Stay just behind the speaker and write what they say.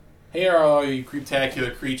Hey, all you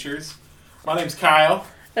creeptacular creatures. My name's Kyle.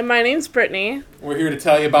 And my name's Brittany. We're here to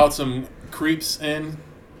tell you about some creeps and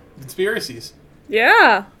conspiracies.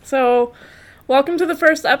 Yeah. So, welcome to the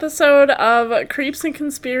first episode of Creeps and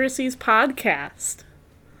Conspiracies podcast.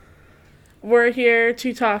 We're here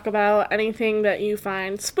to talk about anything that you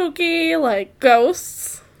find spooky, like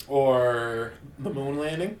ghosts, Or the moon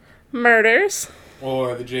landing. murders,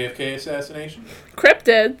 Or the JFK assassination.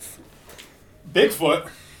 cryptids, Bigfoot.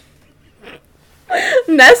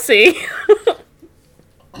 Nessie,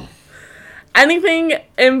 anything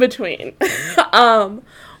in between.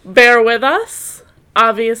 Bear with us.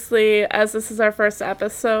 Obviously, as this is our first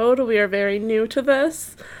episode, we are very new to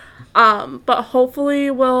this. But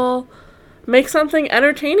hopefully we'll make something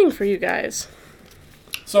entertaining for you guys.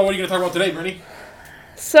 So, what are you going to talk about today, Brittany?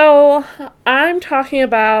 So, I'm talking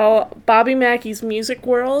about Bobby Mackey's Music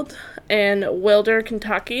World in Wilder,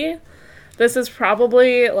 Kentucky. This is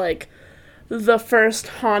probably, the first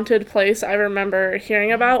haunted place I remember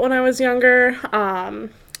hearing about when I was younger.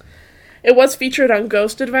 It was featured on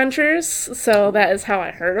Ghost Adventures, so that is how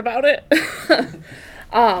I heard about it.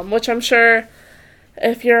 Which I'm sure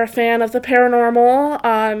if you're a fan of the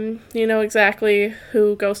paranormal, you know exactly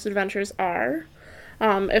who Ghost Adventures are.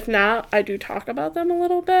 If not, I do talk about them a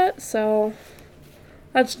little bit, so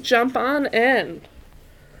let's jump on in.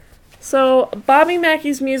 So, Bobby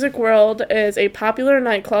Mackey's Music World is a popular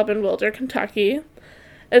nightclub in Wilder, Kentucky.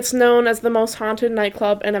 It's known as the most haunted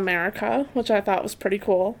nightclub in America, which I thought was pretty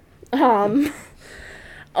cool. Owner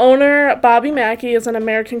Bobby Mackey is an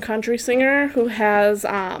American country singer who has,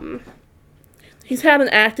 he's had an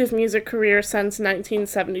active music career since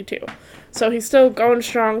 1972. So he's still going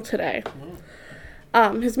strong today.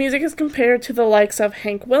 His music is compared to the likes of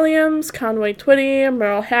Hank Williams, Conway Twitty,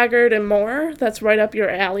 Merle Haggard, and more. That's right up your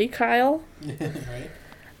alley, Kyle. Right.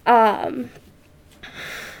 I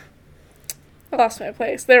lost my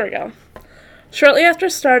place. There we go. Shortly after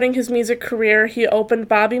starting his music career, he opened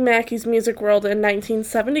Bobby Mackey's Music World in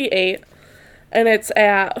 1978, and it's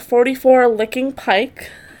at 44 Licking Pike.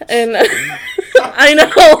 And I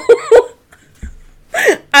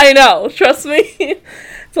know, trust me.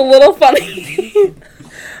 It's a little funny.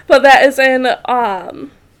 But that is in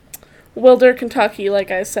Wilder, Kentucky, like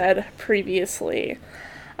I said previously.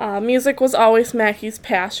 Music was always Mackey's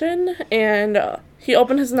passion, and he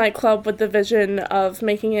opened his nightclub with the vision of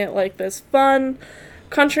making it like this fun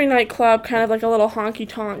country nightclub, kind of like a little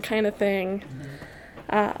honky-tonk kind of thing.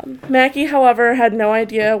 Mackey, however, had no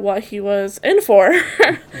idea what he was in for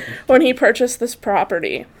when he purchased this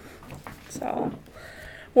property. So,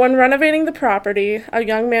 when renovating the property, a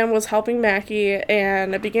young man was helping Mackey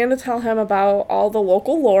and began to tell him about all the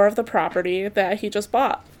local lore of the property that he just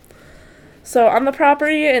bought. So on the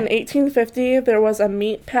property in 1850, there was a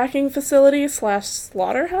meat packing facility /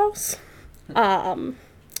 slaughterhouse. With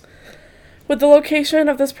the location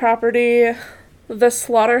of this property, the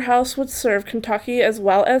slaughterhouse would serve Kentucky as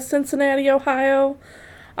well as Cincinnati, Ohio,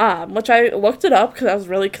 which I looked it up because I was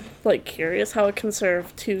really curious how it can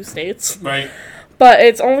serve two states. Right. But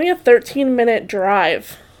it's only a 13-minute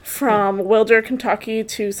drive from Wilder, Kentucky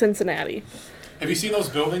to Cincinnati. Have you seen those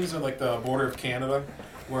buildings at, the border of Canada?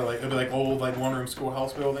 Where, it'll be, old, one-room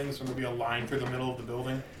schoolhouse buildings, and there'll be a line through the middle of the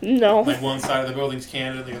building? No. One side of the building's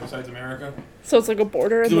Canada, the other side's America? So it's like a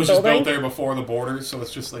border in the building? It was just built there before the borders, so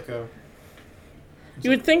it's just like a...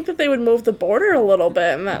 You would think that they would move the border a little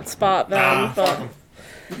bit in that spot then, fuck 'em.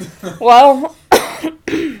 Well,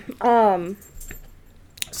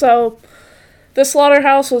 so the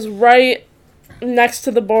slaughterhouse was right next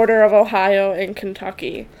to the border of Ohio and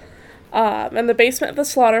Kentucky. In the basement of the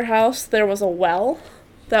slaughterhouse, there was a well.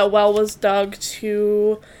 That well was dug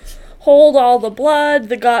to hold all the blood,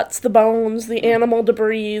 the guts, the bones, the animal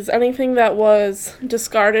debris, anything that was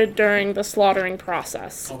discarded during the slaughtering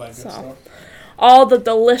process. All that good stuff. All the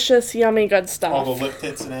delicious, yummy, good stuff. All the lip,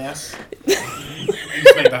 tits, and ass. You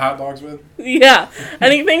just make the hot dogs with? Yeah.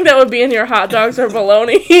 Anything that would be in your hot dogs or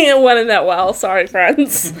bologna went in that well. Sorry,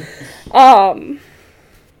 friends.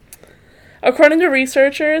 According to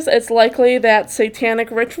researchers, it's likely that satanic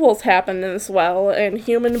rituals happened in this well, and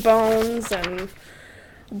human bones and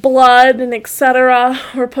blood and etc.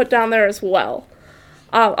 were put down there as well.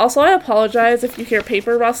 Also, I apologize if you hear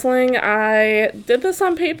paper rustling. I did this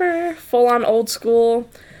on paper, full on old school.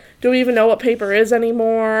 Do we even know what paper is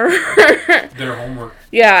anymore? Their homework.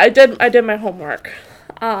 Yeah, I did my homework.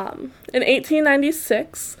 In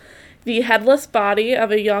 1896, the headless body of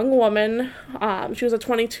a young woman, she was a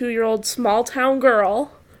 22-year-old small-town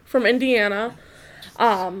girl from Indiana,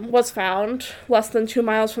 was found less than 2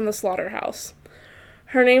 miles from the slaughterhouse.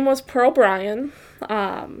 Her name was Pearl Bryan,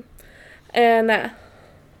 and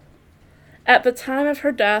At the time of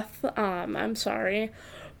her death, I'm sorry,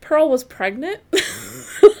 Pearl was pregnant.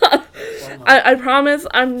 Oh, no. I promise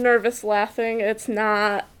I'm nervous laughing. It's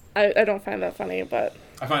not, I don't find that funny, but...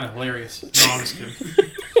 I find it hilarious. No, I'm just kidding.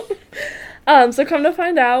 So come to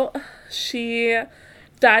find out, she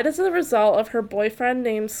died as a result of her boyfriend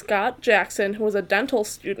named Scott Jackson, who was a dental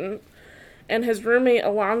student, and his roommate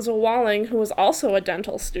Alonzo Walling, who was also a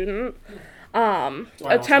dental student,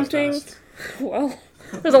 attempting... Well,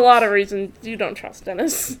 there's a lot of reasons you don't trust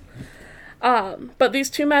dentists. But these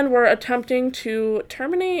two men were attempting to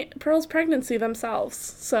terminate Pearl's pregnancy themselves.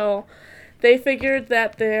 So they figured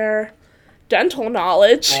that their dental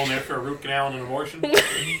knowledge... Going there for a root canal and an abortion?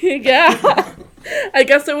 Yeah. I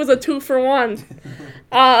guess it was a 2-for-1.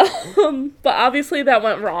 But obviously that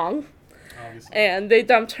went wrong. Obviously. And they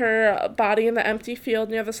dumped her body in the empty field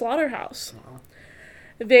near the slaughterhouse.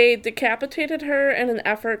 They decapitated her in an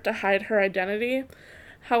effort to hide her identity.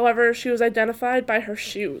 However, she was identified by her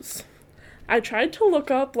shoes. I tried to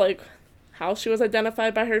look up, like, how she was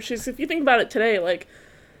identified by her shoes. If you think about it today, like,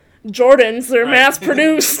 Jordans, they're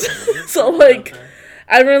mass-produced. So, like,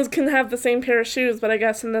 everyone can have the same pair of shoes, but I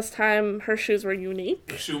guess in this time, her shoes were unique.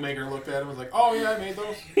 The shoemaker looked at him and was like, oh, yeah, I made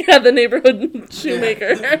those. Yeah, the neighborhood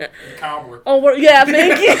shoemaker. The cowboy. Oh, yeah,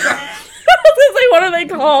 thank you. I was gonna say, what are they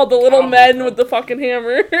called? The little men with the fucking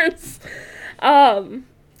hammers.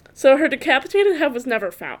 So her decapitated head was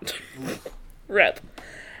never found. RIP.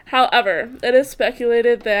 However, it is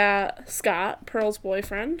speculated that Scott, Pearl's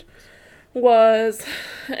boyfriend, was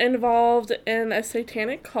involved in a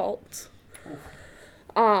satanic cult.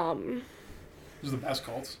 Those are the best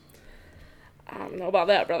cults. I don't know about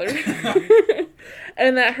that, brother.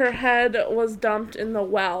 And that her head was dumped in the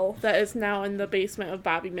well that is now in the basement of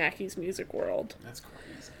Bobby Mackey's Music World. That's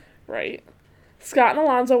crazy. Right. Scott and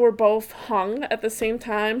Alonzo were both hung at the same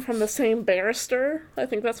time from the same barrister. I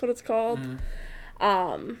think that's what it's called.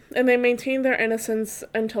 Mm-hmm. And they maintained their innocence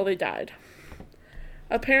until they died.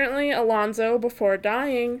 Apparently, Alonzo, before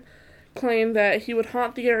dying, claimed that he would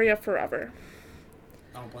haunt the area forever.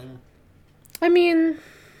 I don't blame him. I mean...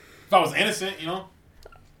 If I was innocent, you know?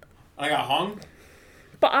 I got hung.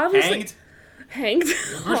 But obviously... Hanged?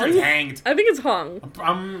 I'm pretty sure it's hanged. I think it's hung.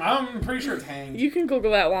 I'm pretty sure it's hanged. You can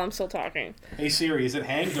Google that while I'm still talking. Hey Siri, is it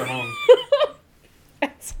hanged or hung?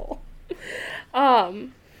 Asshole.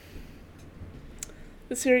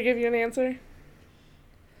 Did Siri give you an answer?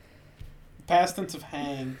 Past tense of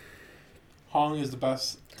hang. Hung is the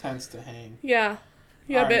best tense to hang. Yeah.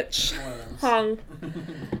 Yeah, right. bitch. Hung.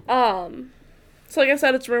 So like I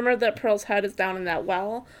said, it's rumored that Pearl's head is down in that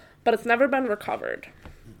well, but it's never been recovered.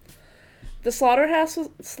 The slaughterhouse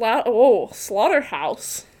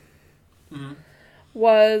Mm-hmm.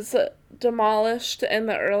 was demolished in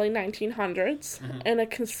the early 1900s, mm-hmm. and a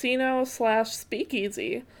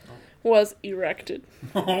casino/speakeasy was erected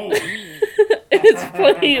in its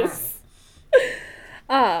place.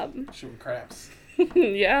 Shooting craps.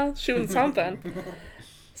 Yeah, shooting something.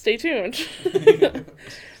 Stay tuned.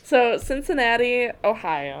 So, Cincinnati,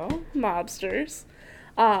 Ohio, mobsters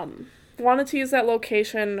wanted to use that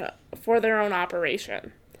location for their own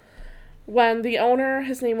operation. When the owner,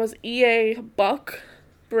 his name was E.A. Buck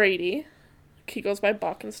Brady, he goes by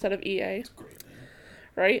Buck instead of E.A., That's great, man.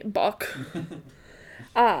 Right? Buck.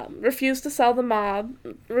 refused to sell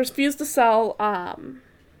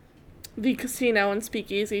the casino and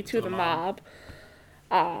speakeasy to the mob.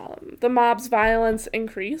 The mob's violence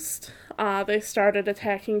increased. They started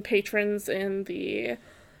attacking patrons in the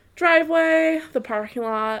driveway, the parking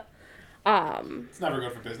lot. It's never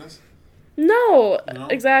good for business. No,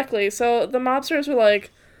 exactly. So the mobsters were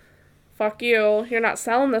like, fuck you, you're not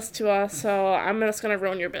selling this to us, so I'm just going to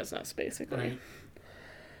ruin your business, basically. Right.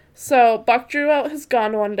 So Buck drew out his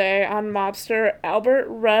gun one day on mobster Albert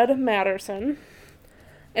Red Matterson,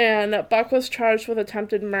 and Buck was charged with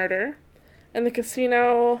attempted murder. And the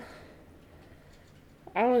casino...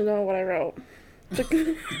 I don't know what I wrote.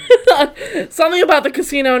 Something about the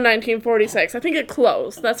casino in 1946. I think it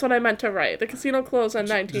closed. That's what I meant to write. The casino closed in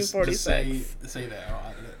 1946. Just say that.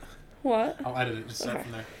 I'll edit it. What? I'll edit it. Just start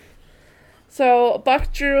from there. So,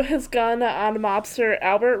 Buck drew his gun on mobster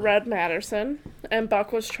Albert Red Matterson, and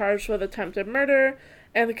Buck was charged with attempted murder,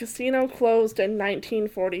 and the casino closed in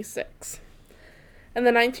 1946. In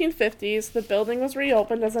the 1950s, the building was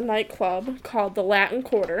reopened as a nightclub called the Latin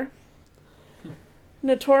Quarter.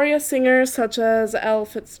 Notorious singers such as Ella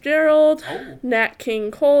Fitzgerald, Nat King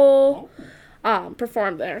Cole,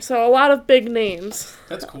 performed there. So a lot of big names.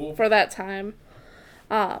 That's cool. For that time.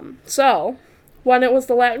 So, when it was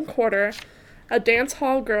the Latin Quarter, a dance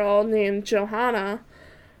hall girl named Johanna,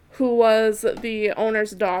 who was the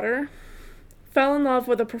owner's daughter, fell in love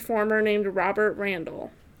with a performer named Robert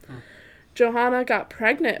Randall. Johanna got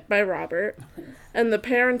pregnant by Robert, and the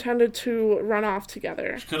pair intended to run off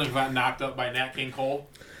together. She could have got knocked up by Nat King Cole.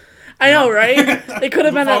 I know, right? It could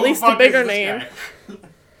have been at least a bigger name.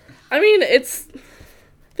 I mean, it's...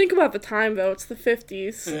 Think about the time, though. It's the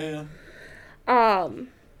 50s. Yeah.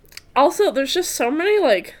 Also, there's just so many,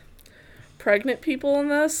 like, pregnant people in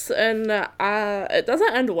this, and it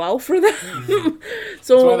doesn't end well for them.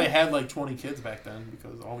 So that's why they had, like, 20 kids back then,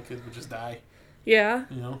 because all the kids would just die. Yeah.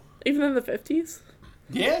 You know? Even in the 50s?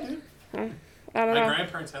 Yeah, dude. I don't know. My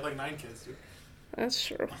grandparents had, like, 9 kids, dude. That's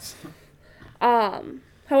true.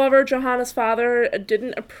 However, Johanna's father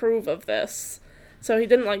didn't approve of this. So he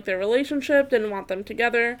didn't like their relationship, didn't want them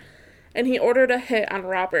together, and he ordered a hit on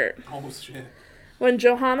Robert. Oh, shit. When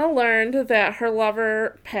Johanna learned that her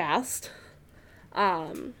lover passed,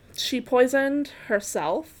 she poisoned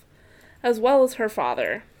herself, as well as her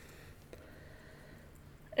father.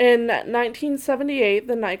 In 1978,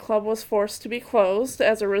 the nightclub was forced to be closed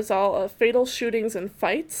as a result of fatal shootings and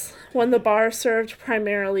fights when the bar served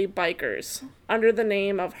primarily bikers under the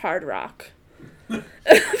name of Hard Rock.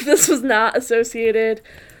 This was not associated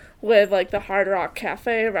with, like, the Hard Rock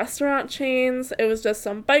Cafe restaurant chains. It was just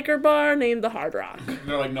some biker bar named the Hard Rock.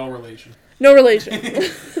 They're like, no relation. No relation.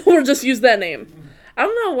 We'll just use that name. I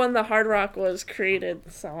don't know when the Hard Rock was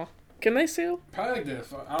created, so... Can they sue? Probably like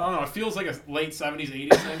this. I don't know. It feels like a late 70s,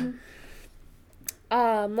 80s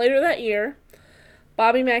thing. Later that year,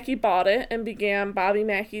 Bobby Mackey bought it and began Bobby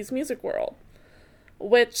Mackey's Music World,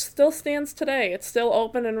 which still stands today. It's still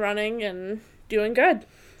open and running and doing good.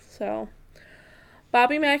 So,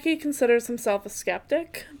 Bobby Mackey considers himself a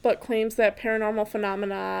skeptic, but claims that paranormal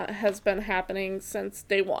phenomena has been happening since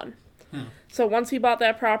day one. So once he bought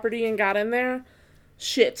that property and got in there,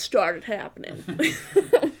 shit started happening.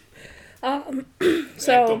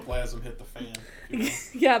 Ectoplasm hit the fan.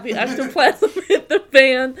 Yeah, the ectoplasm hit the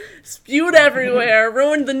fan, spewed everywhere,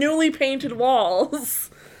 ruined the newly painted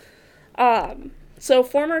walls. So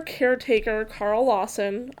former caretaker Carl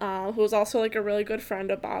Lawson, who was also like a really good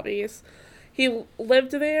friend of Bobby's, he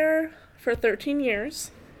lived there for 13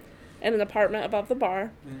 years in an apartment above the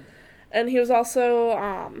bar. And he was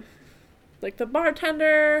also like the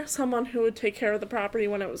bartender, someone who would take care of the property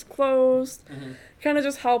when it was closed, kind of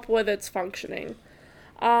just help with its functioning.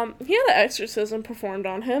 He had an exorcism performed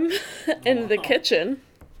on him in the kitchen.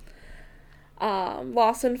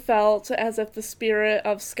 Lawson felt as if the spirit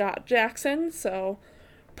of Scott Jackson, so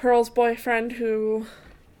Pearl's boyfriend who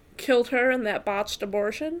killed her in that botched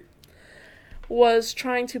abortion, was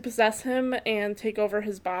trying to possess him and take over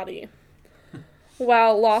his body.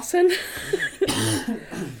 While Lawson...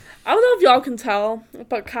 I don't know if y'all can tell,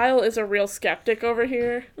 but Kyle is a real skeptic over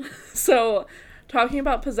here. So, talking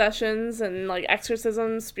about possessions and, like,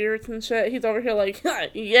 exorcisms, spirits and shit, he's over here like,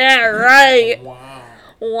 yeah, right.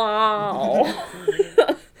 Wow.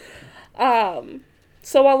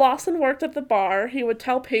 So while Lawson worked at the bar, he would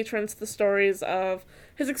tell patrons the stories of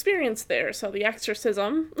his experience there. So the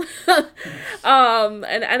exorcism,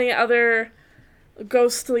 and any other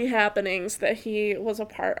ghostly happenings that he was a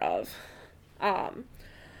part of.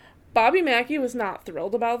 Bobby Mackey was not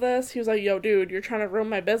thrilled about this. He was like, yo, dude, you're trying to ruin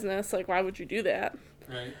my business. Like, why would you do that?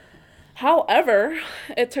 Right. However,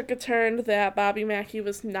 it took a turn that Bobby Mackey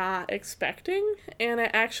was not expecting, and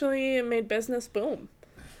it actually made business boom.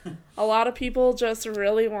 A lot of people just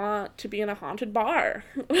really want to be in a haunted bar.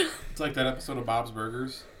 It's like that episode of Bob's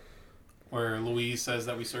Burgers where Louise says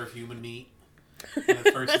that we serve human meat. And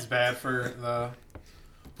at first it's bad for the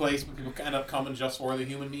place, but people end up coming just for the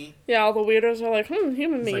human meat. Yeah, all the weirdos are like,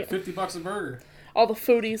 human meat. It's like $50 a burger. All the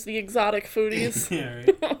foodies, the exotic foodies. Yeah,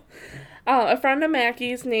 right. A friend of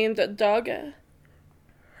Mackey's named Doug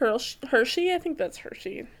Hershey. I think that's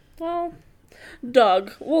Hershey. Well,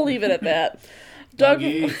 Doug. We'll leave it at that. Doug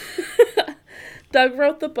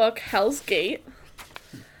wrote the book Hell's Gate,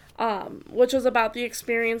 which was about the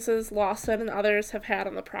experiences Lawson and others have had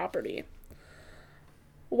on the property.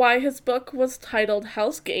 Why his book was titled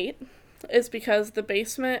Hell's Gate is because the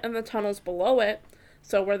basement and the tunnels below it,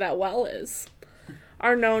 so where that well is,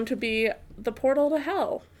 are known to be the portal to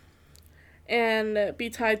hell and be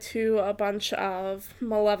tied to a bunch of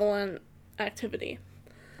malevolent activity.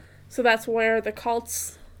 So that's where the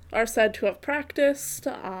cults are said to have practiced.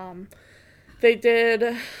 They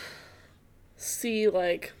did see,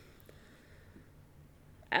 like,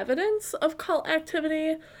 evidence of cult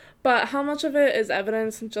activity, but how much of it is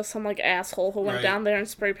evidence and just some, like, asshole who went down there and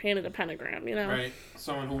spray painted a pentagram, you know? Right.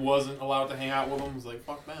 Someone who wasn't allowed to hang out with them was like,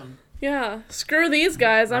 fuck them. Yeah. Screw these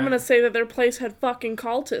guys. I'm gonna say that their place had fucking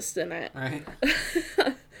cultists in it. Right.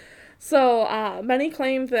 So, many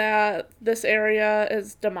claim that this area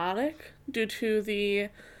is demonic due to the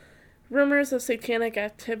rumors of satanic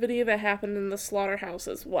activity that happened in the slaughterhouse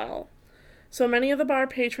as well. So many of the bar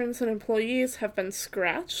patrons and employees have been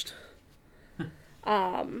scratched.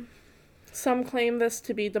 Some claim this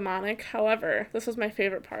to be demonic. However, this is my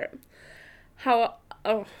favorite part.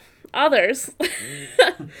 Others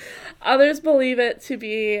believe it to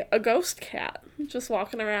be a ghost cat just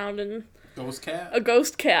walking around and Ghost cat? a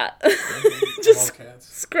ghost cat Just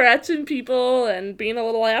scratching people and being a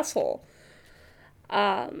little asshole.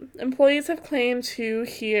 Employees have claimed to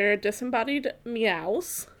hear disembodied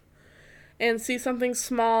meows and see something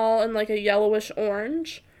small and like a yellowish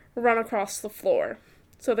orange run across the floor.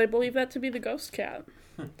 So they believe that to be the ghost cat.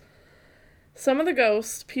 Some of the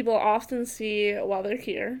ghosts people often see while they're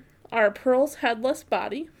here are Pearl's headless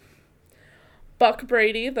body, Buck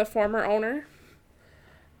Brady, the former owner,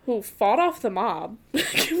 who fought off the mob.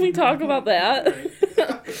 Can we talk about that?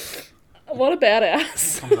 What a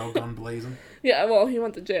badass. Comes out gun blazing. Yeah, well, he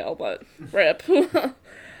went to jail, but rip.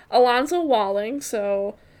 Alonzo Walling,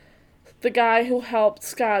 so the guy who helped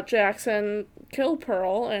Scott Jackson kill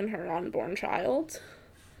Pearl and her unborn child.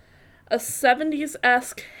 A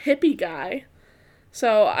 70s-esque hippie guy.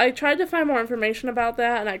 So I tried to find more information about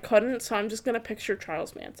that, and I couldn't, so I'm just going to picture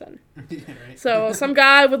Charles Manson. Yeah, right. So some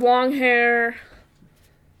guy with long hair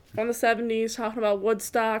from the 70s talking about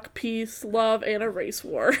Woodstock, peace, love, and a race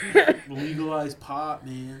war. Legalize pot,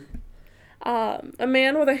 man. A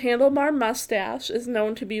man with a handlebar mustache is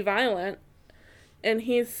known to be violent, and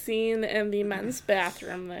he's seen in the men's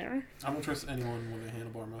bathroom there. I don't trust anyone with a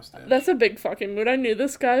handlebar mustache. That's a big fucking mood. I knew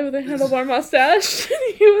this guy with a handlebar mustache.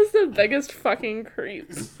 He was the biggest fucking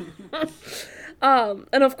creep. And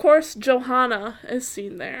of course, Johanna is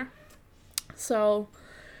seen there. So,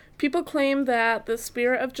 people claim that the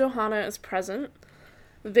spirit of Johanna is present.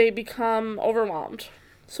 They become overwhelmed.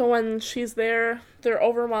 So when she's there, they're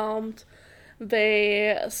overwhelmed.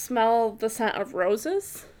 They smell the scent of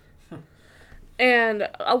roses. And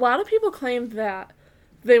a lot of people claim that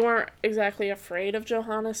they weren't exactly afraid of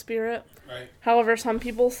Johanna's spirit. Right. However, some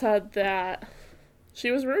people said that she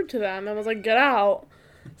was rude to them and was like, get out.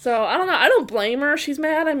 So, I don't know. I don't blame her. She's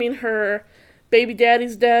mad. I mean, her baby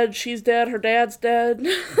daddy's dead. She's dead. Her dad's dead.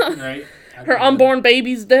 Right. Her unborn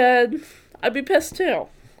baby's dead. I'd be pissed, too.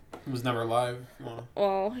 He was never alive.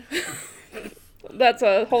 Well, that's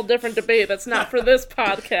a whole different debate. That's not for this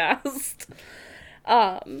podcast.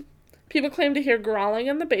 People claim to hear growling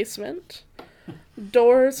in the basement.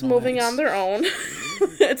 Doors moving on their own.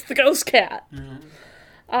 It's the ghost cat.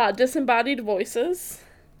 Mm-hmm. Disembodied voices.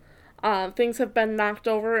 Things have been knocked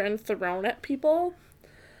over and thrown at people.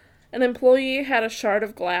 An employee had a shard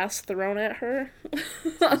of glass thrown at her.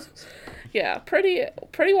 Yeah, pretty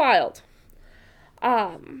wild.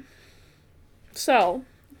 So,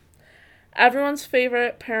 everyone's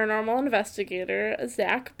favorite paranormal investigator,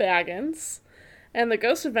 Zach Baggins, and the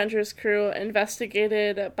Ghost Adventures crew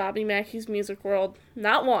investigated Bobby Mackey's Music World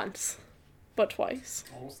not once, but twice.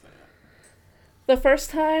 The first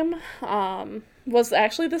time was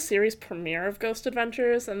actually the series premiere of Ghost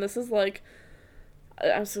Adventures, and this is like,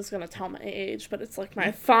 I was just going to tell my age, but it's like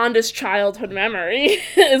my fondest childhood memory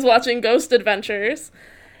is watching Ghost Adventures.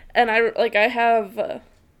 And I have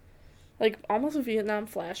almost Vietnam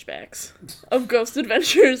flashbacks of Ghost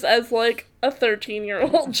Adventures as like a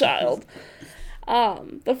 13-year-old child.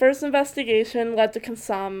 The first investigation led to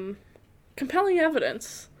some compelling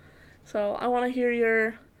evidence. So I want to hear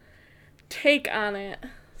your take on it,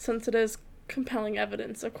 since it is compelling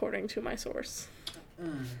evidence according to my source.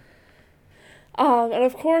 And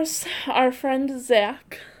of course, our friend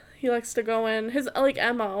Zach, he likes to go in, his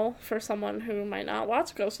MO, for someone who might not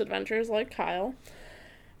watch Ghost Adventures like Kyle,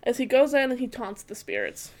 as he goes in and he taunts the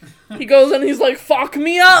spirits. He goes in and he's like, fuck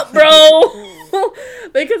me up, bro!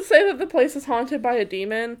 They could say that the place is haunted by a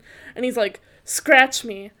demon, and he's like, scratch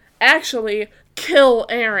me. Actually, kill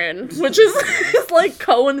Aaron, which is his,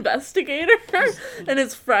 co-investigator and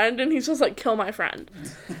his friend, and he's just like, kill my friend.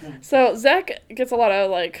 So Zach gets a lot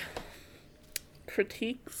of,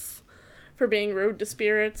 critiques for being rude to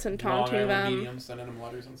spirits and taunting them. Mediums, sending them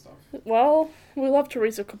letters and stuff. Well, we love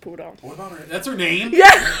Teresa Caputo. What about her? That's her name? Yeah!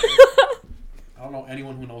 I don't know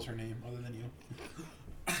anyone who knows her name other than you.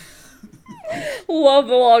 Love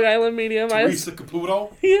the Long Island medium. Teresa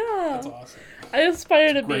Caputo? Yeah. That's awesome. I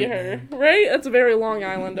aspire to be Great her. name. Right? That's very Long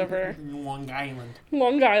Island of her. Long Island.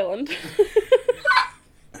 Long Island.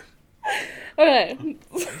 Okay.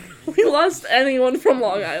 We lost anyone from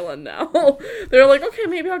Long Island now. They're like, okay,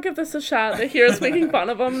 maybe I'll give this a shot. They hear us making fun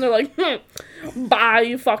of them. And they're like, bye,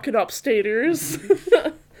 you fucking upstaters.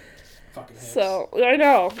 Fucking hicks. So, I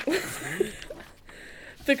know.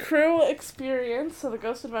 The crew experienced, so the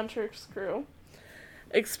Ghost Adventures crew,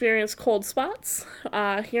 experienced cold spots,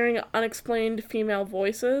 hearing unexplained female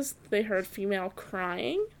voices. They heard female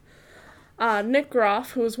crying. Nick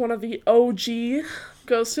Groff, who was one of the OG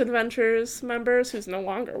Ghost Adventures members, who's no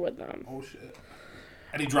longer with them. Oh, shit.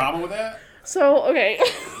 Any drama with that? So, okay.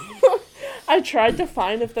 I tried to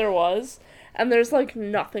find if there was, and there's, like,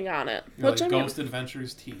 nothing on it. You're like Ghost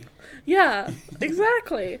Adventures tea. Yeah,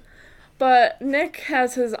 exactly. But Nick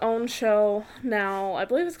has his own show now. I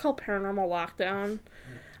believe it's called Paranormal Lockdown,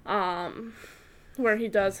 where he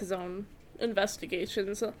does his own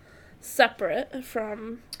investigations separate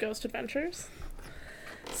from Ghost Adventures.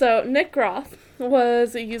 So Nick Groff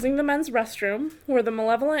was using the men's restroom where the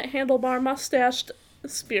malevolent handlebar mustached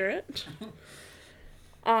spirit.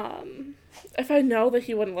 If I know that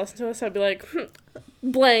he wouldn't listen to us, I'd be like,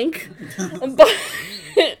 blank. But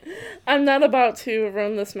I'm not about to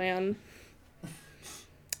ruin this man.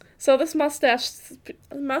 So this It's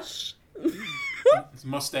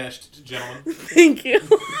mustached gentleman. Thank you.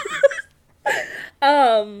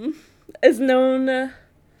 Is known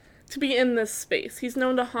to be in this space. He's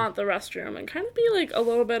known to haunt the restroom and kind of be like a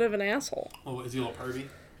little bit of an asshole. Oh, is he a little pervy?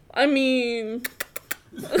 I mean,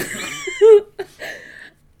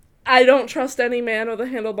 I don't trust any man with a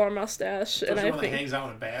handlebar mustache, and I one think that hangs out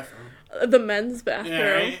in a bathroom. The men's bathroom.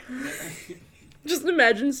 Yeah, right? Just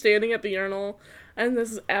imagine standing at the urinal and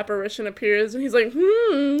this apparition appears and he's like,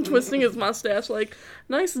 twisting his mustache like,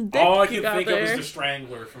 nice dick All I you can got think there. of is the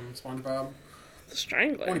Strangler from SpongeBob. The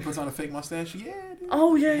Strangler. When he puts on a fake mustache, yeah, dude.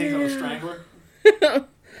 Oh, yeah, Hangs yeah, out with yeah. Strangler.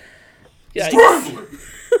 Yeah. Strangler!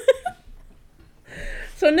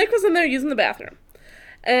 So Nick was in there using the bathroom,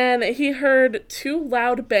 and he heard 2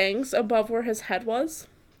 loud bangs above where his head was,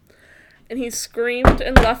 and he screamed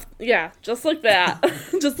and left, yeah, just like that,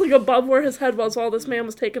 just like above where his head was while this man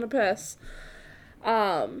was taking a piss.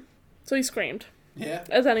 So he screamed. Yeah.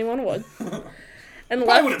 As anyone would. And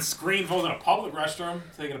I wouldn't scream if I was in a public restroom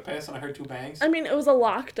taking a piss and I heard 2 bangs. I mean, it was a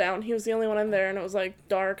lockdown. He was the only one in there, and it was, like,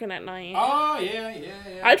 dark and at night. Oh, yeah.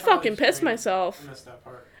 I'd fucking piss myself. I missed that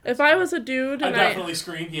part. If I was a dude I and definitely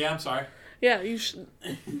screamed. Yeah, I'm sorry. Yeah, you should...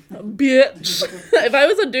 Bitch. If I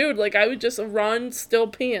was a dude, like, I would just run still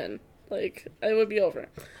peeing. Like, it would be over.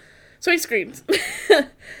 So he screamed.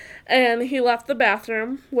 And he left the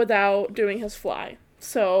bathroom without doing his fly.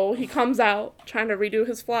 So he comes out trying to redo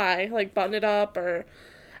his fly, like button it up, or...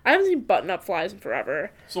 I haven't seen button-up flies in forever.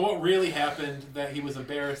 So what really happened that he was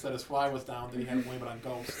embarrassed that his fly was down, that he had to blame it on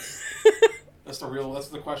ghosts? That's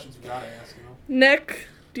the questions we gotta ask, you know? Nick,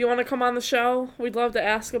 do you want to come on the show? We'd love to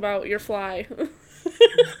ask about your fly.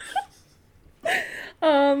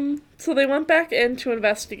 So they went back in to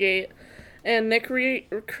investigate, and Nick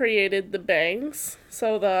recreated the bangs.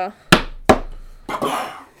 So the...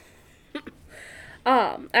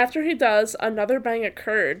 after he does, another bang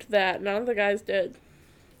occurred that none of the guys did.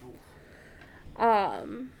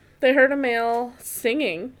 They heard a male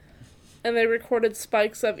singing, and they recorded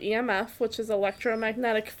spikes of EMF, which is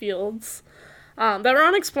electromagnetic fields, that were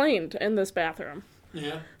unexplained in this bathroom.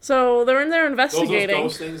 Yeah. So they're in there investigating.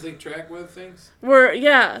 Those things they track with things?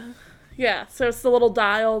 Yeah. So it's the little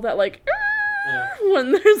dial that, like, Yeah.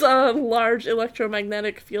 when there's a large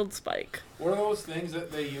electromagnetic field spike. What are those things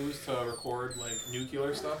that they use to record, like,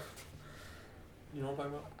 nuclear stuff? You know what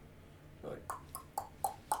I'm talking about? Like...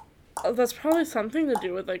 Oh, that's probably something to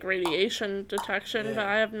do with, like, radiation detection, Yeah. but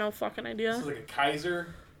I have no fucking idea. This is like a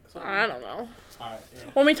Kaiser? Something? I don't know. Alright,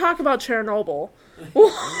 yeah. When we talk about Chernobyl,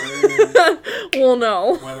 we'll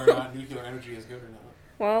know. Whether or not nuclear energy is good or not.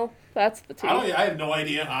 Well, that's the tea. I have no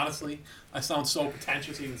idea, honestly. I sound so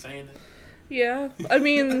pretentious even saying it. Yeah. I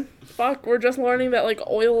mean, fuck, we're just learning that, like,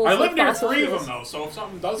 oil is I live like near fossil 3 of fuels. them, though, so if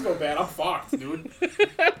something does go bad, I'm fucked, dude.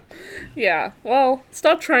 Yeah. Well,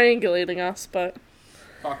 stop triangulating us, but...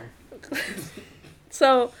 Fuck 'em.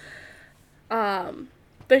 So,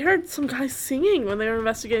 they heard some guys singing when they were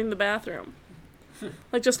investigating the bathroom.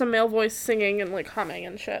 Like, just a male voice singing and, like, humming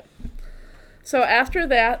and shit. So, after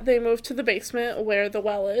that, they moved to the basement where the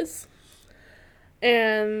well is.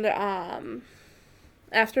 And,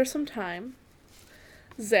 after some time,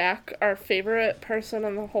 Zach, our favorite person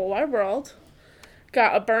in the whole wide world,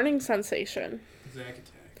 got a burning sensation.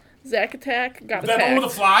 Zach Attack got Is that the one attacked.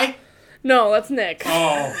 with the fly? No, that's Nick.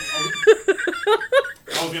 Oh.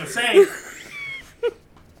 I was gonna say.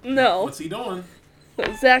 No. What's he doing?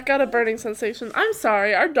 Zach got a burning sensation. I'm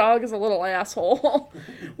sorry, our dog is a little asshole.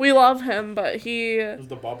 We love him, but It was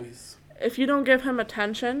the bubbies. if you don't give him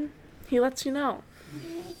attention, he lets you know.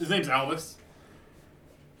 His name's Elvis.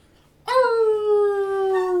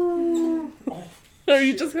 Are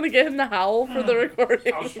you just gonna get him to howl for the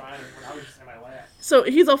recording? I was trying, but I was just in my lap. So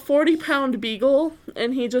he's a 40-pound beagle,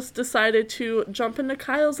 and he just decided to jump into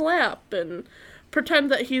Kyle's lap and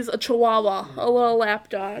pretend that he's a chihuahua, a little lap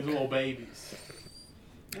dog. These little babies.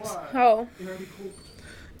 What? Oh. You already pooped.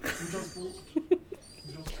 You just pooped. You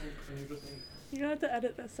just pooped and you just ate. You're gonna have to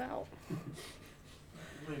edit this out.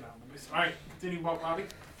 Alright, continue about Bobby.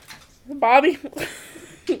 Bobby.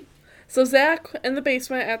 So Zach, in the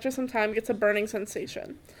basement, after some time, gets a burning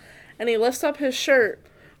sensation. And he lifts up his shirt,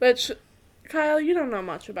 which, Kyle, you don't know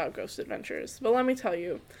much about Ghost Adventures, but let me tell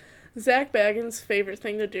you, Zach Baggins' favorite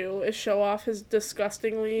thing to do is show off his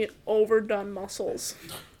disgustingly overdone muscles.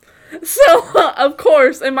 So, of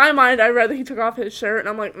course, in my mind, I read that he took off his shirt, and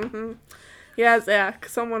I'm like, yeah, Zach,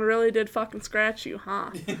 someone really did fucking scratch you,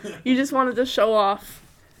 huh? You just wanted to show off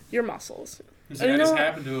your muscles. I just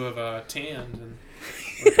happened to have tanned and...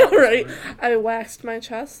 Right. I waxed my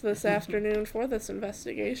chest this afternoon for this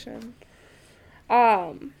investigation.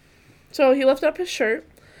 So he lifted up his shirt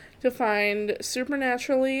to find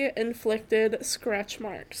supernaturally inflicted scratch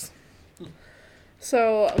marks.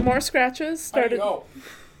 So more scratches started. How'd it go?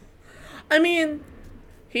 I mean,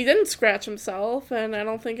 he didn't scratch himself, and I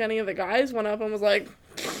don't think any of the guys went up and was like,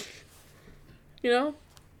 you know?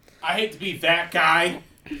 I hate to be that guy.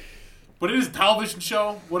 But it is a television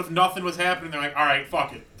show. What if nothing was happening? They're like, all right,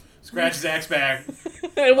 fuck it. Scratch Zach's bag.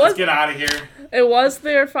 Let's get out of here. It was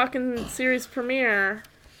their fucking series premiere.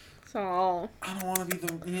 So. I don't want to be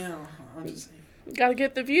the... I'm just saying. Gotta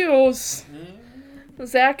get the views.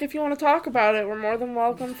 Zach, if you want to talk about it, we're more than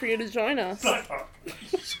welcome for you to join us.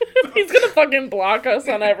 He's gonna fucking block us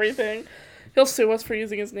on everything. He'll sue us for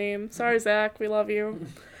using his name. Sorry, Zach. We love you.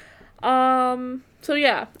 So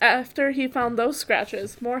yeah, after he found those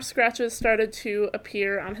scratches, more scratches started to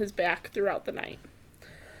appear on his back throughout the night.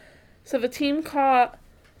 So the team caught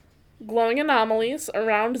glowing anomalies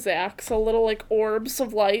around Zach, so little like orbs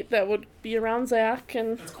of light that would be around Zach,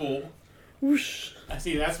 and that's cool. Whoosh. I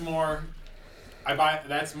see. That's more.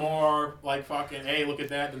 That's more like fucking. Hey, look at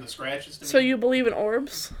that than the scratches. To me. So you believe in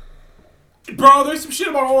orbs? Bro, there's some shit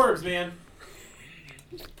about orbs, man.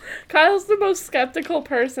 Kyle's the most skeptical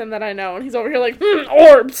person that I know, and he's over here like,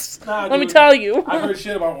 orbs! Nah, Let me tell you. I've heard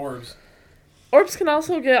shit about orbs. Orbs can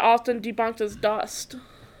also get often debunked as dust.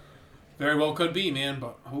 Very well could be, man,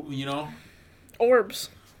 but, you know. Orbs.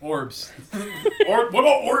 Orbs. What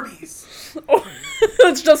about Orbeez?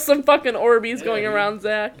 It's just some fucking Orbeez going around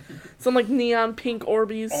Zach. Some, like, neon pink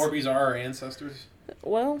Orbeez. Orbeez are our ancestors.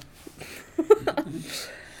 Well.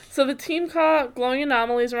 So the team caught glowing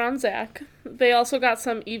anomalies around Zach. They also got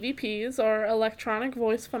some EVPs, or electronic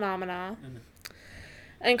voice phenomena,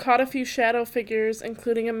 and caught a few shadow figures,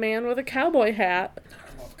 including a man with a cowboy hat.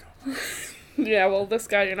 I love cowboys. Yeah, well, this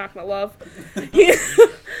guy you're not going to love.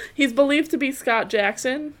 He's believed to be Scott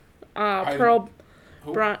Jackson, Pearl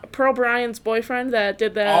Bryan's boyfriend that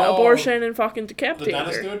did that abortion and fucking decapitated her.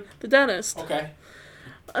 The dentist dude? The dentist. Okay.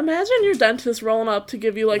 Imagine your dentist rolling up to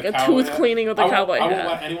give you, like, a tooth cleaning with a cowboy hat. I won't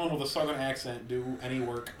let anyone with a southern accent do any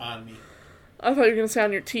work on me. I thought you were going to say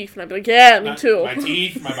on your teeth, and I'd be like, yeah, me too. My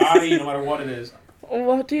teeth, my body, no matter what it is.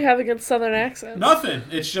 What do you have against southern accents? Nothing.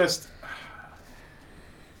 It's just...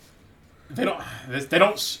 They don't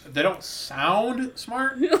sound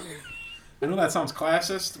smart. I know that sounds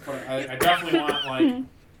classist, but I definitely want, like,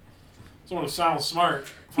 someone who sounds smart.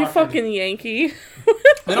 You fucking Yankee.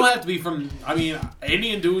 They don't have to be from, I mean,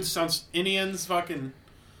 Indian dudes sounds, Indians fucking...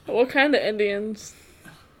 What kind of Indians?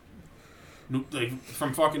 Like,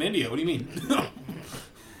 from fucking India, what do you mean?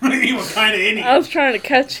 What do you mean, what kind of Indian? I was trying to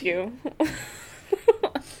catch you.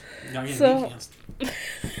 So,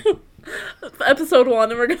 episode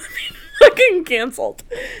 1, and we're gonna be fucking canceled.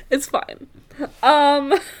 It's fine.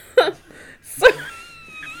 So...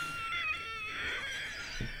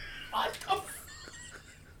 What the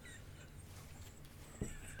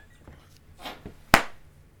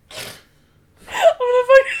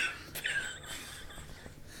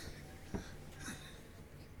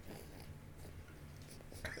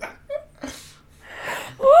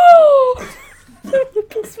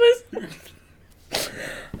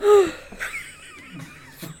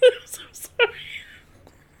I'm so sorry.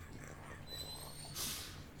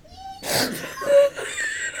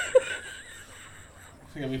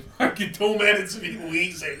 It's gonna be fucking 2 minutes of me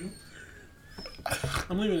wheezing.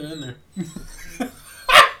 I'm leaving it in there.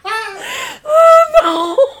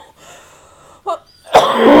 Oh no!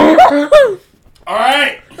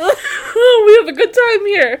 Alright! We have a good time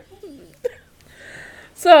here.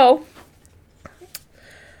 So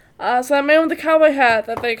that man with the cowboy hat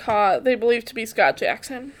that they caught, they believe to be Scott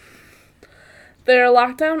Jackson. Their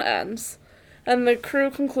lockdown ends, And the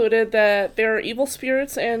crew concluded that there are evil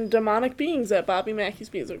spirits and demonic beings at Bobby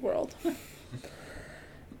Mackey's Music World.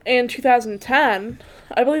 In 2010,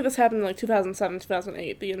 I believe this happened in like 2007,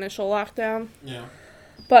 2008, the initial lockdown. Yeah.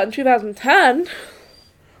 But in 2010,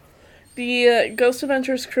 the Ghost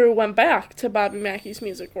Adventures crew went back to Bobby Mackey's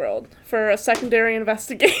Music World for a secondary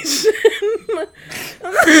investigation. What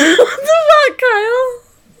the fuck, Kyle?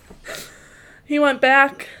 He went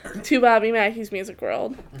back to Bobby Mackey's Music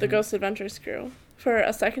World, the Ghost Adventures crew, for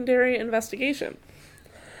a secondary investigation.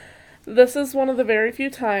 This is one of the very few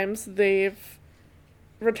times they've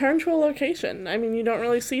returned to a location. I mean, you don't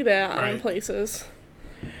really see that on places.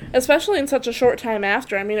 Especially in such a short time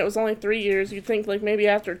after. I mean, it was only 3 years. You'd think, like, maybe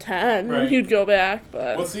after 10, you'd go back,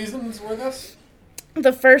 but... What seasons were this?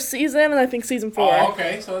 The first season, and I think season 4. Oh,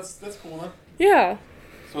 okay. So that's cool, then. Yeah.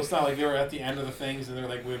 So it's not like they were at the end of the things and they're,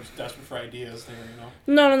 like, we were just desperate for ideas. They were,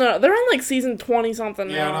 No. They're on, like, season 20-something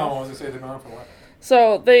now. Yeah, I know. I was going to say they've been on for a while.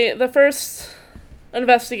 So, the first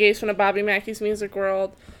investigation of Bobby Mackey's Music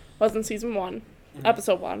World was in season 1,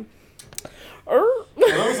 episode 1. Well,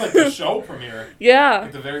 that was like the show premiere. Yeah.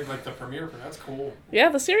 Like the premiere. That's cool. Yeah,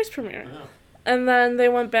 the series premiere. Yeah. And then they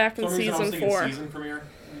went back in season 4. Season premiere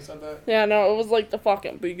when you said that. Yeah, no, it was like the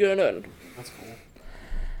fucking beginning. That's cool.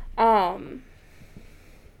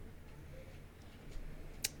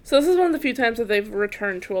 So this is one of the few times that they've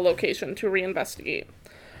returned to a location to reinvestigate.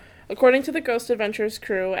 According to the Ghost Adventures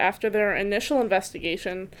crew, after their initial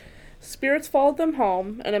investigation, spirits followed them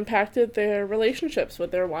home and impacted their relationships with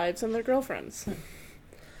their wives and their girlfriends.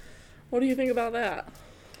 What do you think about that?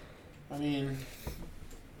 I mean,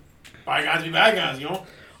 bygones be bygones, you know?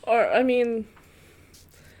 Or, I mean,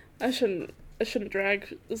 I shouldn't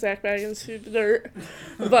drag Zach Baggins through the dirt,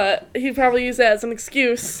 but he'd probably use that as an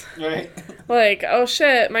excuse. Right. Like, oh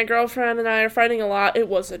shit, my girlfriend and I are fighting a lot. It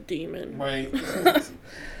was a demon. Right.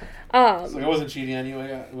 So it wasn't cheating anyway.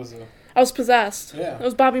 It was I was possessed. Yeah. It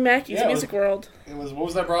was Bobby Mackey's Music World. It was, what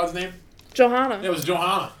was that broad's name? Johanna. It was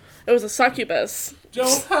Johanna. It was a succubus.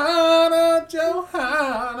 Johanna.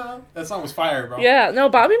 That song was fire, bro. Yeah, no,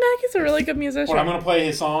 Bobby Mackey's a really good musician. Well, I'm going to play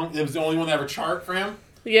his song. It was the only one to ever chart for him.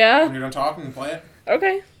 Yeah? When you're done talking, and play it.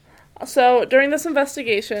 Okay. So, during this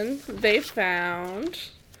investigation, they found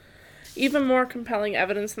even more compelling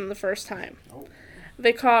evidence than the first time. Oh.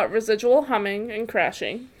 They caught residual humming and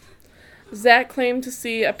crashing. Zach claimed to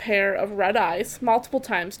see a pair of red eyes multiple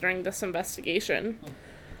times during this investigation.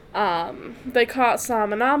 They caught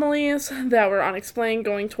some anomalies that were unexplained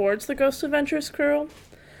going towards the Ghost Adventures crew.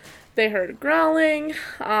 They heard growling.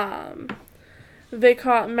 They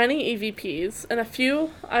caught many EVPs, and a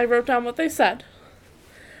few, I wrote down what they said.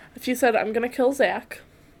 A few said, I'm gonna kill Zach.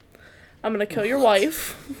 I'm gonna kill your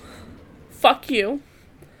wife. Fuck you.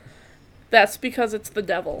 That's because it's the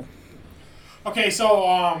devil. Okay, so,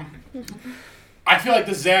 I feel like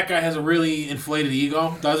this Zach guy has a really inflated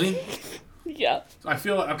ego, does he? Yeah. I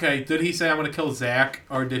feel like, okay, did he say I'm going to kill Zach?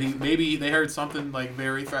 Or did he, maybe they heard something, like,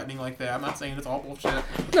 very threatening like that. I'm not saying it's all bullshit.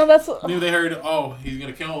 No, that's... Maybe they heard, oh, I'm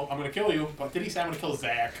going to kill you. But did he say I'm going to kill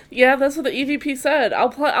Zach? Yeah, that's what the EVP said.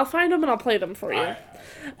 I'll find them and I'll play them for you.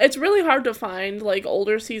 It's really hard to find, like,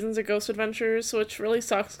 older seasons of Ghost Adventures, which really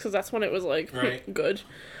sucks, because that's when it was, like, good.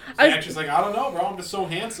 Zach's just like, I don't know, bro. I'm just so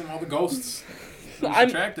handsome. All the ghosts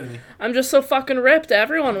attracted me. I'm just so fucking ripped.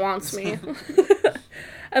 Everyone wants me.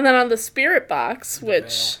 And then on the spirit box,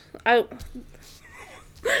 which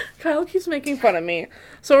Kyle keeps making fun of me.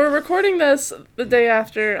 So we're recording this the day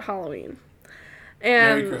after Halloween.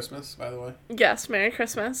 And Merry Christmas, by the way. Yes, Merry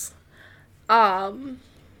Christmas. And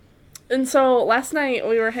so last night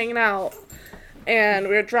we were hanging out and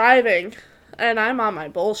we were driving and I'm on my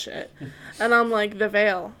bullshit. And I'm like, the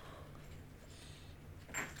veil.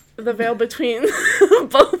 The veil between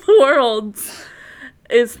both worlds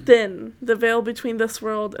is thin. The veil between this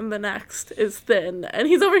world and the next is thin. And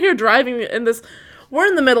he's over here driving in this... We're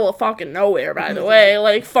in the middle of fucking nowhere, by the way.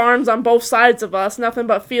 Like, farms on both sides of us. Nothing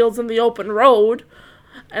but fields in the open road.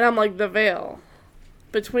 And I'm like, the veil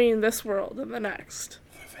between this world and the next.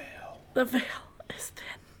 The veil is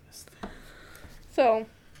thin. So...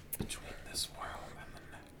 Between this world and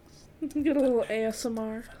the next. Get a little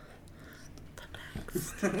ASMR.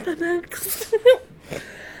 The next.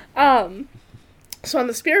 So on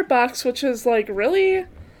the spirit box, which is, like, really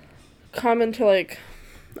common to, like,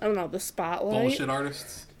 I don't know, the spotlight. Bullshit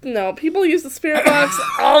artists? No, people use the spirit box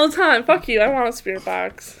all the time. Fuck you, I want a spirit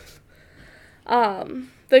box.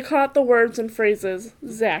 They caught the words and phrases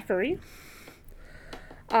Zachary.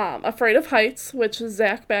 Afraid of heights, which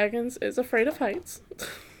Zach Baggins is afraid of heights.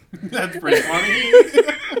 That's pretty funny.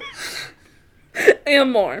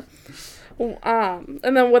 And more. And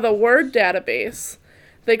then with a word database,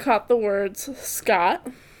 They caught the words Scott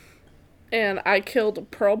and I killed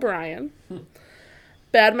Pearl Bryan,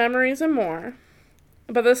 bad memories and more.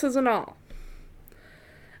 But this isn't all.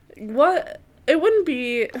 It wouldn't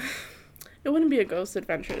be a Ghost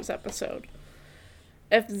Adventures episode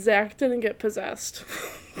if Zach didn't get possessed.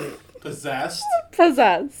 Possessed?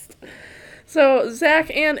 Possessed. So,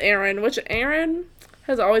 Zach and Aaron, which Aaron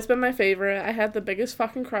has always been my favorite. I had the biggest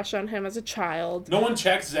fucking crush on him as a child. No one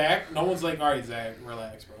checks Zach. No one's like, alright, Zach,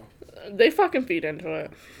 relax, bro. They fucking feed into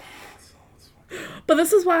it. But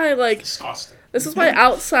this is why, like... Disgusting. This is why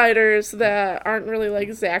outsiders that aren't really,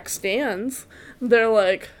 like, Zach stans, they're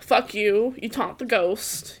like, fuck you, you taunt the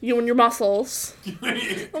ghost, you and your muscles.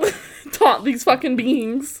 Taunt these fucking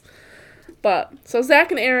beings. But, so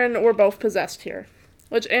Zach and Aaron were both possessed here.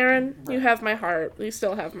 Which, Aaron, you have my heart. You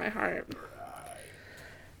still have my heart.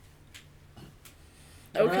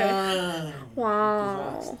 Okay.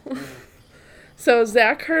 Wow. So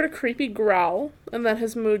Zach heard a creepy growl, and then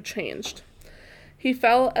his mood changed. He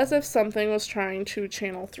felt as if something was trying to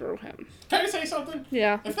channel through him. Can I say something?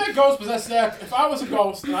 Yeah. If that ghost possessed Zach, if I was a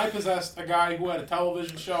ghost and I possessed a guy who had a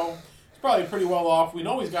television show, he's probably pretty well off. We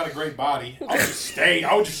know he's got a great body. I would just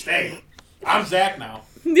stay. I'm Zach now.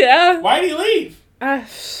 Yeah. Why'd he leave?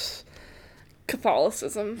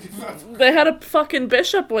 Catholicism. They had a fucking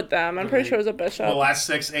bishop with them. I'm pretty sure it was a bishop. The last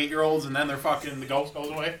 6 8-year-olds, and then the ghost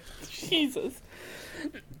goes away. Jesus.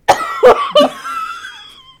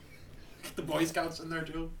 The Boy Scouts in there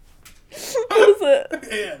too. What is it?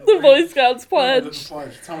 Yeah, the Boy Scouts pledge. The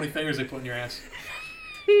pledge. It's how many fingers they put in your ass.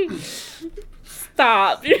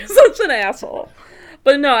 Stop. You're such an asshole.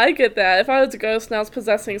 But no, I get that. If I was a ghost and I was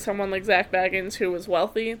possessing someone like Zach Baggins who was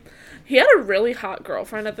wealthy, he had a really hot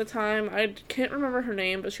girlfriend at the time. I can't remember her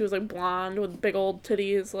name, but she was like blonde with big old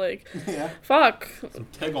titties. Like, yeah. Fuck. Some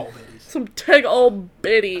tig old bitties. Some tig old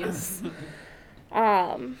bitties.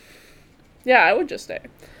 Yeah, I would just stay.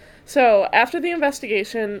 So, after the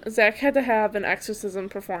investigation, Zach had to have an exorcism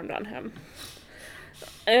performed on him.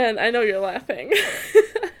 And I know you're laughing.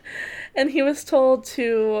 And he was told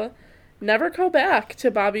to never go back to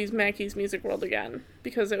Bobby Mackey's Music World again,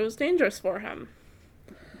 because it was dangerous for him.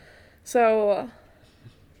 So...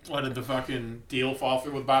 What, did the fucking deal fall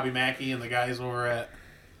through with Bobby Mackey and the guys over at...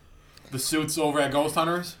 The suits over at Ghost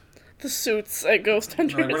Hunters? The suits at Ghost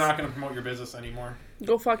Hunters. Like, we're not going to promote your business anymore.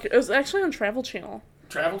 Go fuck it. It was actually on Travel Channel.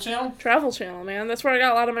 Travel Channel? Travel Channel, man. That's where I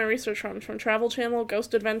got a lot of my research from Travel Channel,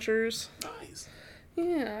 Ghost Adventures. Nice.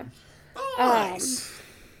 Yeah. Nice.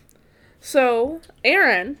 So,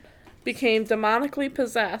 Aaron became demonically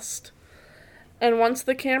possessed, and once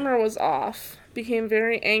the camera was off, became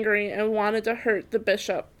very angry and wanted to hurt the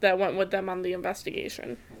bishop that went with them on the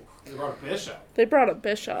investigation. They brought a bishop. They brought a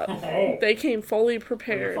bishop. Oh. They came fully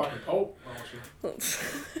prepared. Like a fucking pope.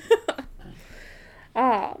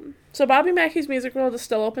 So Bobby Mackey's Music World is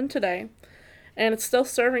still open today, and it's still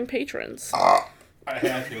serving patrons. I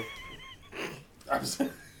had to.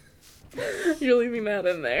 You're leaving that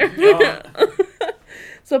in there. No.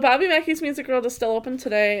 So Bobby Mackey's Music World is still open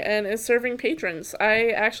today and is serving patrons.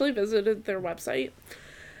 I actually visited their website,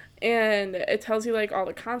 and it tells you like all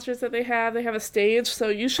the concerts that they have. They have a stage, so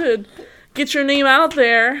you should get your name out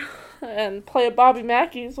there and play at Bobby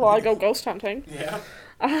Mackey's while I go ghost hunting. Yeah.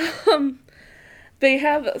 They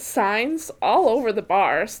have signs all over the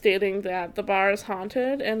bar stating that the bar is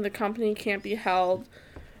haunted and the company can't be held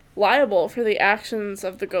liable for the actions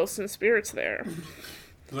of the ghosts and spirits there.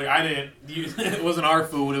 Like, it wasn't our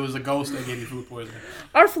food, it was a ghost that gave you food poisoning.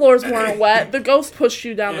 Our floors weren't wet. The ghost pushed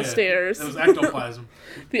you down the stairs. It was ectoplasm.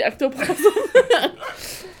 The ectoplasm.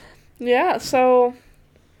 Yeah, so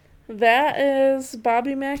that is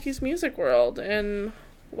Bobby Mackey's Music World in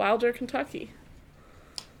Wilder, Kentucky.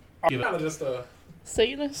 Kind of just a...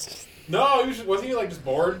 Satanist? No, wasn't he like just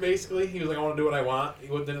bored, basically? He was like, I want to do what I want. He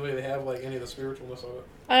didn't really have like any of the spiritualness of it.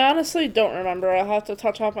 I honestly don't remember. I'll have to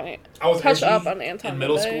touch up on I was Anton in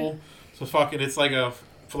middle today. school. So fucking, it's like a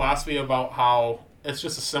philosophy about how it's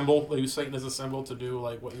just a symbol. They use Satan as a symbol to do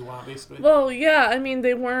like what you want, basically. Well, yeah, I mean,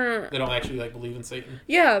 they weren't... They don't actually like believe in Satan.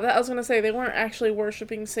 Yeah, I was going to say, they weren't actually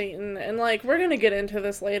worshiping Satan. And like, we're going to get into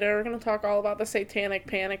this later. We're going to talk all about the satanic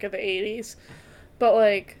panic of the 80s. But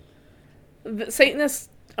like, the Satanists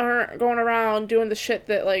aren't going around doing the shit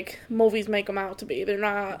that like movies make them out to be. They're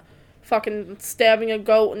not fucking stabbing a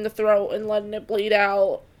goat in the throat and letting it bleed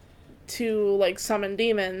out to like summon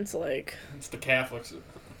demons. Like, it's the Catholics.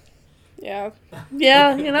 Yeah,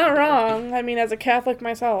 you're not wrong. I mean, as a Catholic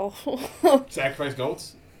myself. Sacrifice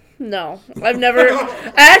goats? No, I've never...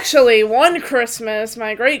 Actually, one Christmas,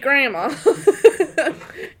 my great-grandma...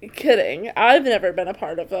 Kidding. I've never been a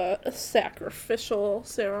part of a sacrificial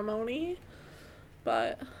ceremony.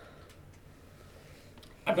 But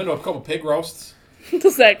I've been to a couple pig roasts.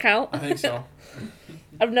 does that count? I think so.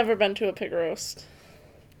 I've never been to a pig roast.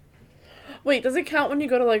 Wait, does it count when you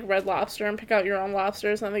go to like Red Lobster and pick out your own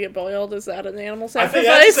lobsters and then they get boiled? Is that an animal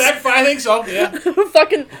sacrifice? I think so. Yeah.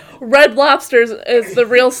 Fucking Red Lobsters is the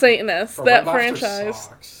real Satanist. But that Red Lobster franchise.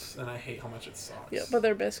 sucks, and I hate how much it sucks. Yeah, but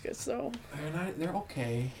they're biscuits though. They're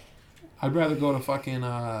okay. I'd rather go to fucking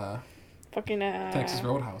Texas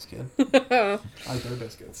Roadhouse, kid. I like their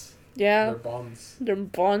biscuits. Yeah. Their buns. Their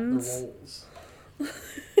buns. Their rolls.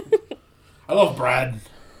 I love bread.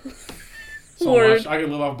 So Word. much. I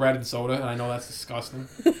could live off bread and soda, and I know that's disgusting.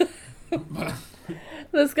 But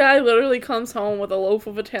This guy literally comes home with a loaf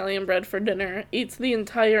of Italian bread for dinner, eats the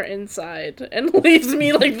entire inside, and leaves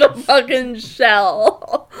me like the fucking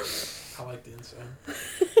shell. I like the inside.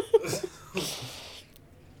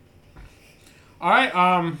 Alright,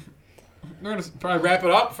 we're gonna probably wrap it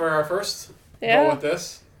up for our first go with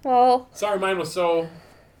this. Well, Sorry mine wasn't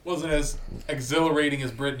as exhilarating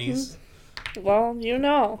as Brittany's. well, you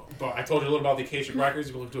know. But I told you a little about the Acacia Records.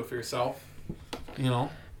 You can look do it for yourself. You know.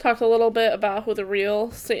 Talked a little bit about who the real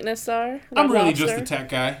Satanists are. I'm Red really Lobster. just a tech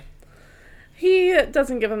guy. He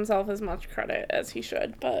doesn't give himself as much credit as he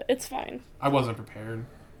should, but it's fine. I wasn't prepared.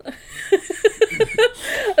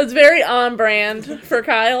 It's very on brand for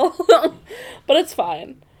Kyle, but it's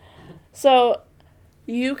fine. So,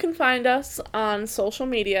 you can find us on social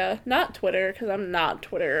media, not Twitter, because I'm not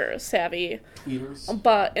Twitter savvy, Tweeters.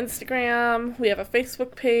 but Instagram. We have a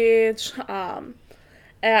Facebook page,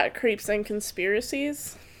 at Creeps and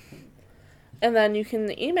Conspiracies. And then you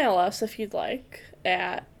can email us if you'd like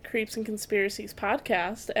at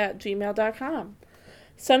creepsandconspiraciespodcast@gmail.com.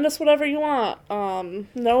 Send us whatever you want.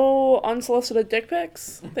 No unsolicited dick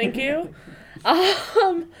pics. Thank you.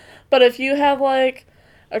 But if you have, like,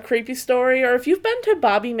 a creepy story, or if you've been to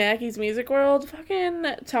Bobby Mackey's Music World, fucking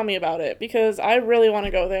tell me about it, because I really want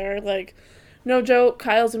to go there. Like, no joke,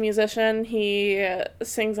 Kyle's a musician. He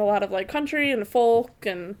sings a lot of, like, country and folk,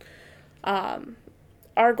 and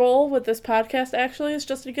our goal with this podcast, actually, is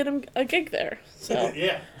just to get him a gig there. So,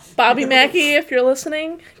 Yeah. Bobby Mackey, if you're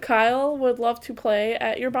listening, Kyle would love to play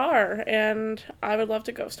at your bar, and I would love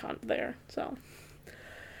to ghost hunt there. So,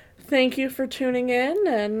 thank you for tuning in,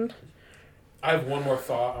 and I have one more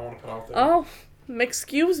thought I want to put out there. oh,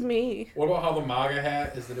 excuse me. What about how the MAGA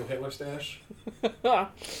hat is the new Hitler stash?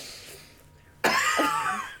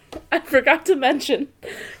 I forgot to mention,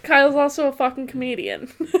 Kyle's also a fucking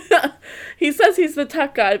comedian. He says he's the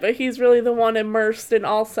tech guy, but he's really the one immersed in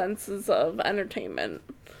all senses of entertainment.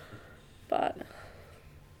 But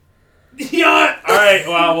Yeah. All right.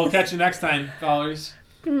 Well, we'll catch you next time, callers.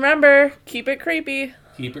 remember, keep it creepy.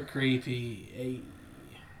 Keep it creepy. Hey.